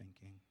in your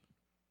thinking.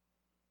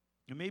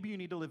 And maybe you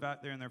need to live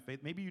out there in their faith.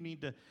 Maybe you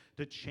need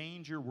to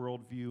change your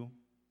worldview.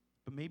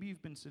 But maybe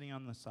you've been sitting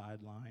on the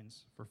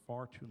sidelines for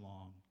far too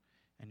long,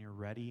 and you're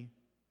ready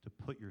to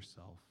put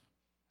yourself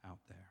out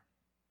there,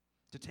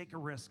 to take a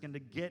risk and to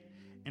get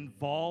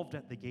involved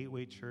at the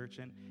Gateway Church.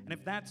 And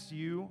if that's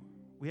you,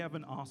 we have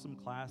an awesome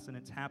class, and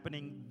it's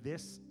happening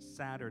this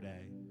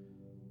Saturday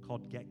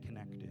called Get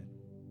Connected.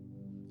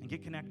 And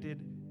Get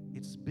Connected,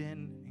 it's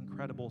been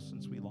incredible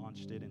since we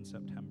launched it in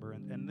September.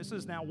 And this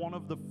is now one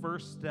of the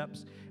first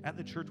steps at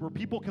the church where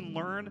people can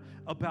learn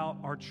about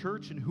our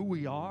church and who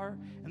we are.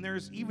 And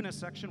there's even a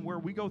section where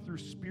we go through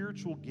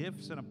spiritual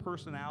gifts and a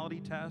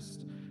personality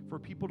test for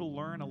people to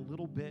learn a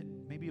little bit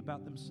maybe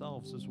about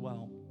themselves as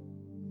well.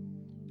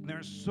 And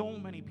there's so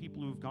many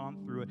people who've gone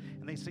through it,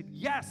 and they said,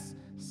 yes,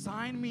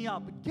 sign me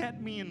up,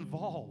 get me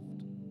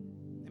involved.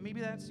 And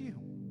maybe that's you.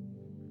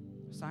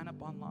 Sign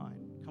up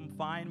online. come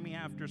find me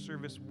after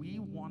service. We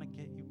want to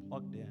get you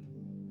plugged in.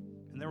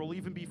 And there will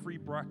even be free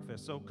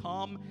breakfast. So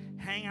come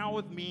hang out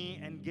with me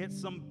and get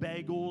some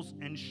bagels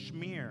and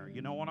schmear.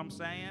 You know what I'm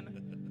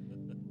saying?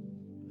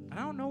 I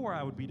don't know where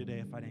I would be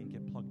today if I didn't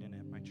get plugged in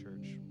at my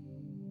church,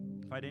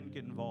 if I didn't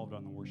get involved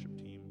on the worship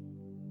team.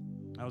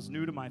 I was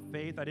new to my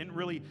faith. I didn't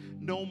really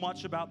know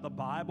much about the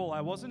Bible.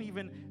 I wasn't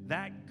even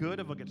that good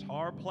of a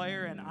guitar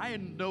player, and I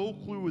had no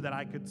clue that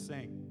I could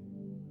sing.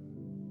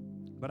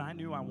 But I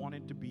knew I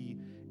wanted to be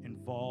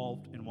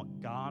involved in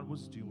what God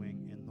was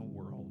doing in the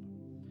world.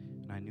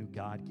 And I knew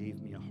God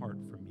gave me a heart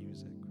for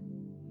music.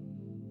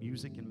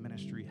 Music and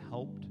ministry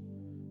helped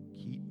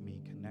keep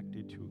me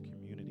connected to a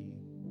community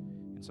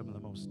in some of the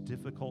most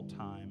difficult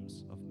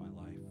times of my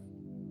life.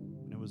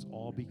 And it was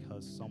all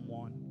because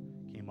someone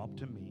came up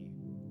to me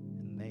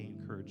and they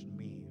encouraged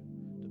me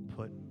to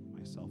put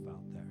myself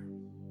out there.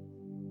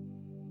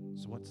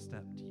 So what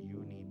step do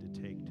you need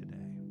to take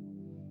today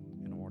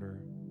in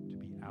order to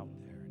be out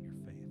there in your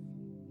faith?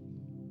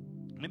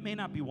 And it may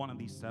not be one of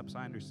these steps,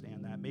 I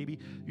understand that. Maybe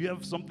you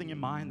have something in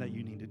mind that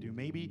you need to do.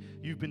 Maybe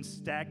you've been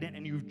stagnant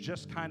and you've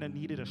just kind of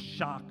needed a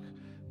shock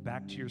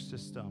back to your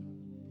system.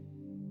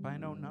 But I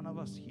know none of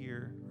us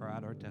here are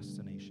at our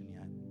destination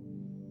yet.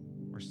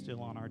 We're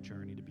still on our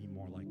journey to be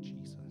more like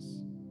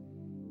Jesus.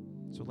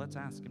 So let's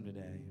ask him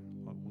today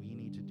what we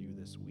need to do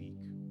this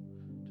week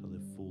to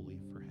live fully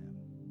for him.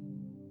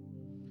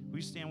 Will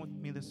you stand with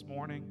me this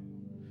morning?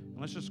 And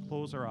let's just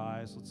close our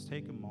eyes. Let's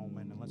take a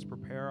moment and let's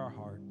prepare our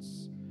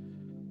hearts.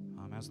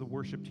 As the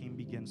worship team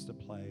begins to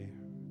play,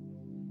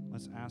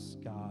 let's ask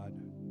God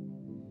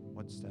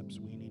what steps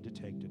we need to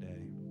take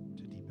today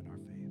to deepen our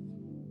faith.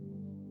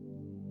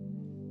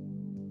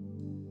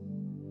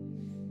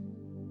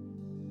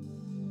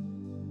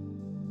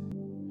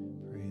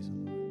 Praise the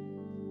Lord.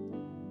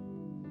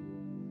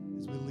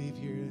 As we leave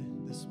here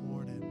this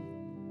morning,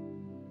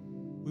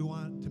 we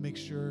want to make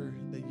sure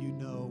that you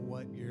know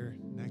what your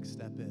next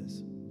step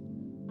is.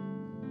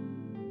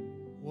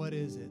 What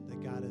is it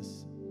that God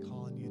is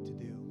calling you to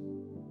do?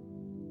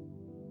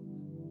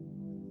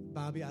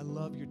 Bobby, I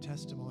love your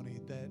testimony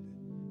that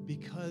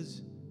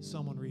because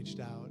someone reached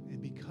out and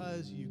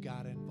because you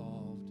got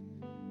involved,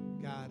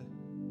 God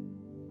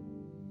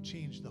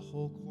changed the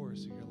whole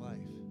course of your life.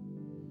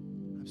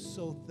 I'm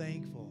so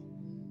thankful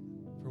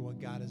for what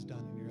God has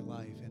done in your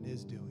life and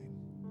is doing.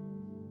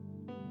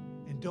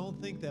 And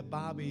don't think that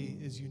Bobby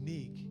is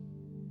unique.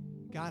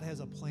 God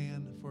has a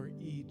plan for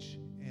each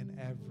and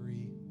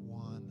every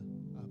one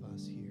of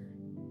us here.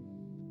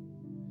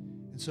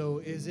 And so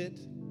is it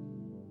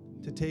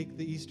to take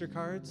the Easter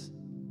cards?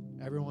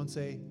 Everyone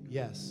say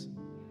yes.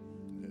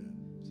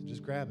 So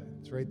just grab it.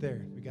 It's right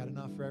there. We got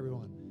enough for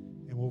everyone.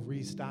 And we'll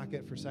restock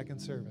it for second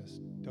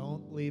service.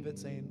 Don't leave it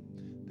saying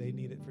they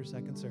need it for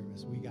second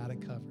service. We got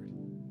it covered.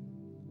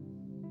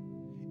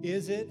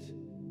 Is it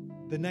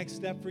the next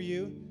step for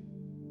you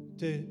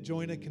to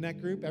join a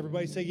Connect group?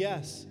 Everybody say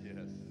yes. Yes.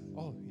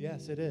 Oh,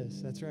 yes, it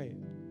is. That's right.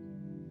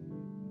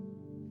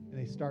 And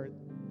they start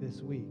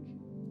this week.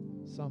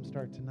 Some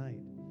start tonight.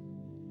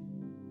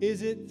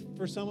 Is it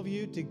for some of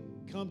you to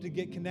come to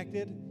get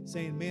connected,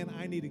 saying, man,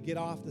 I need to get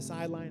off the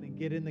sideline and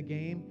get in the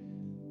game?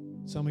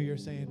 Some of you are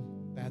saying,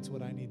 that's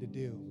what I need to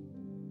do.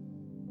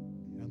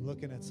 And I'm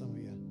looking at some of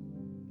you.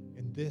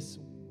 And this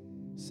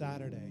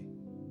Saturday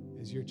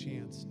is your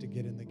chance to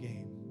get in the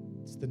game.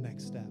 It's the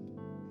next step.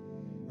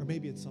 Or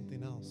maybe it's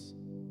something else.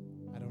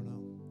 I don't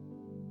know.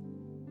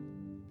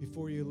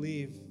 Before you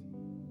leave,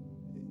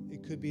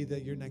 it could be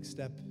that your next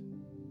step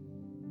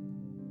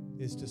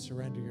is to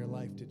surrender your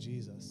life to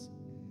Jesus.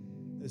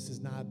 This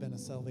has not been a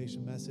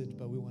salvation message,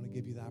 but we want to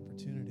give you the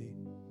opportunity.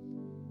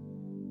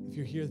 If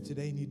you're here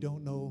today and you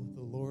don't know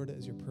the Lord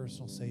as your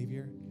personal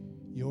Savior,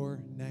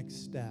 your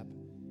next step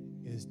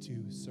is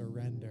to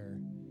surrender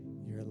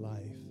your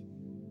life,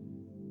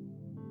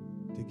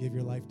 to give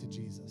your life to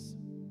Jesus.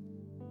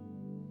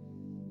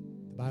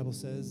 The Bible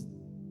says,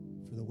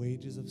 for the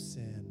wages of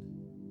sin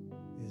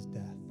is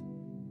death.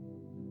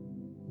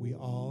 We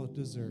all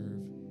deserve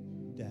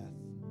death,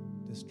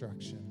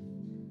 destruction.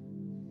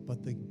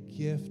 But the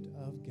gift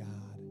of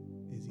God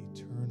is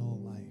eternal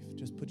life.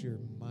 Just put your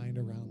mind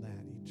around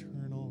that.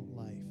 Eternal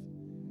life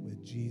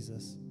with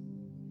Jesus.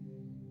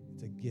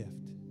 It's a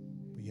gift,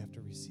 but you have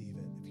to receive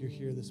it. If you're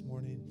here this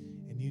morning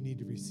and you need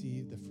to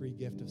receive the free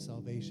gift of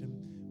salvation,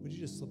 would you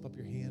just slip up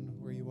your hand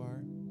where you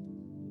are?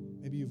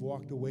 Maybe you've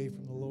walked away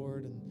from the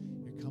Lord and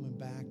you're coming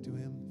back to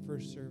him.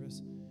 First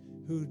service.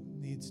 Who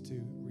needs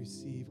to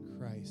receive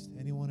Christ?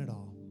 Anyone at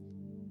all?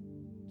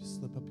 Just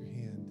slip up your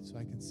hand so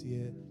I can see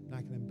it. I'm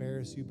not going to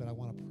embarrass you, but I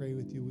want to pray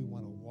with you. We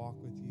want to walk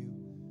with you.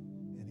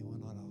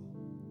 Anyone at all?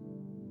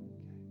 Okay.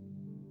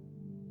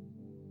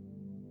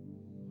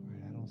 All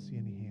right, I don't see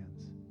any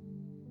hands.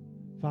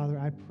 Father,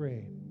 I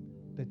pray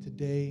that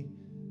today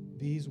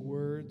these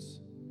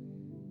words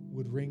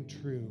would ring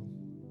true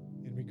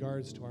in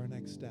regards to our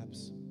next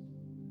steps,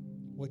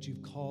 what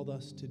you've called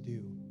us to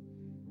do.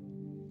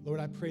 Lord,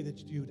 I pray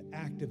that you would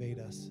activate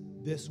us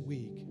this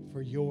week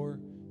for your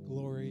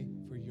glory,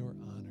 for your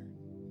honor.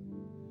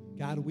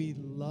 God, we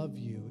love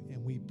you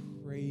and we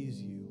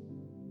praise you.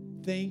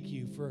 Thank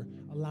you for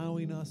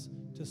allowing us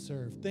to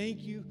serve.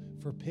 Thank you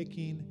for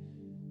picking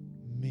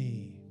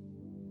me.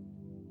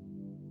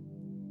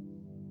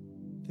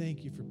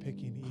 Thank you for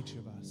picking each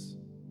of us.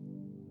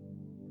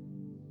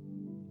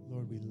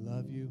 Lord, we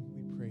love you.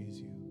 We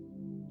praise you.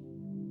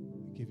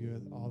 We give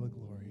you all the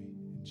glory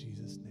in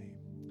Jesus' name.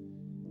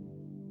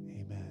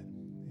 Amen.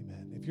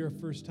 Amen. If you're a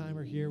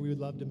first-timer here, we would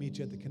love to meet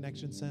you at the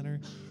Connection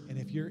Center. And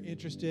if you're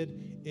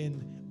interested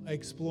in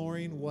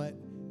exploring what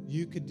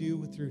you could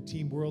do through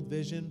Team World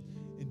Vision,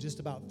 in just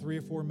about 3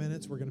 or 4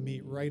 minutes, we're going to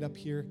meet right up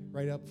here,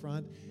 right up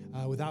front.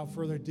 Without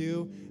further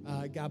ado,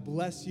 God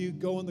bless you.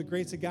 Go in the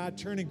grace of God.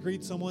 Turn and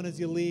greet someone as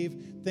you leave.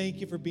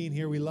 Thank you for being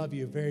here. We love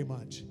you very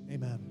much.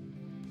 Amen.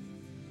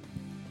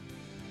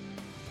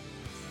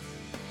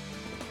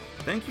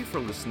 Thank you for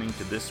listening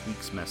to this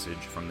week's message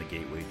from the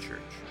Gateway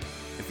Church.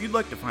 If you'd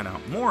like to find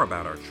out more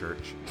about our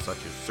church, such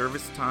as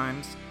service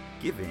times,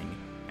 giving,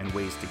 and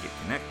ways to get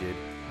connected,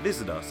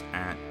 visit us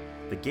at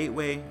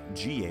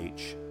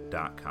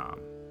thegatewaygh.com.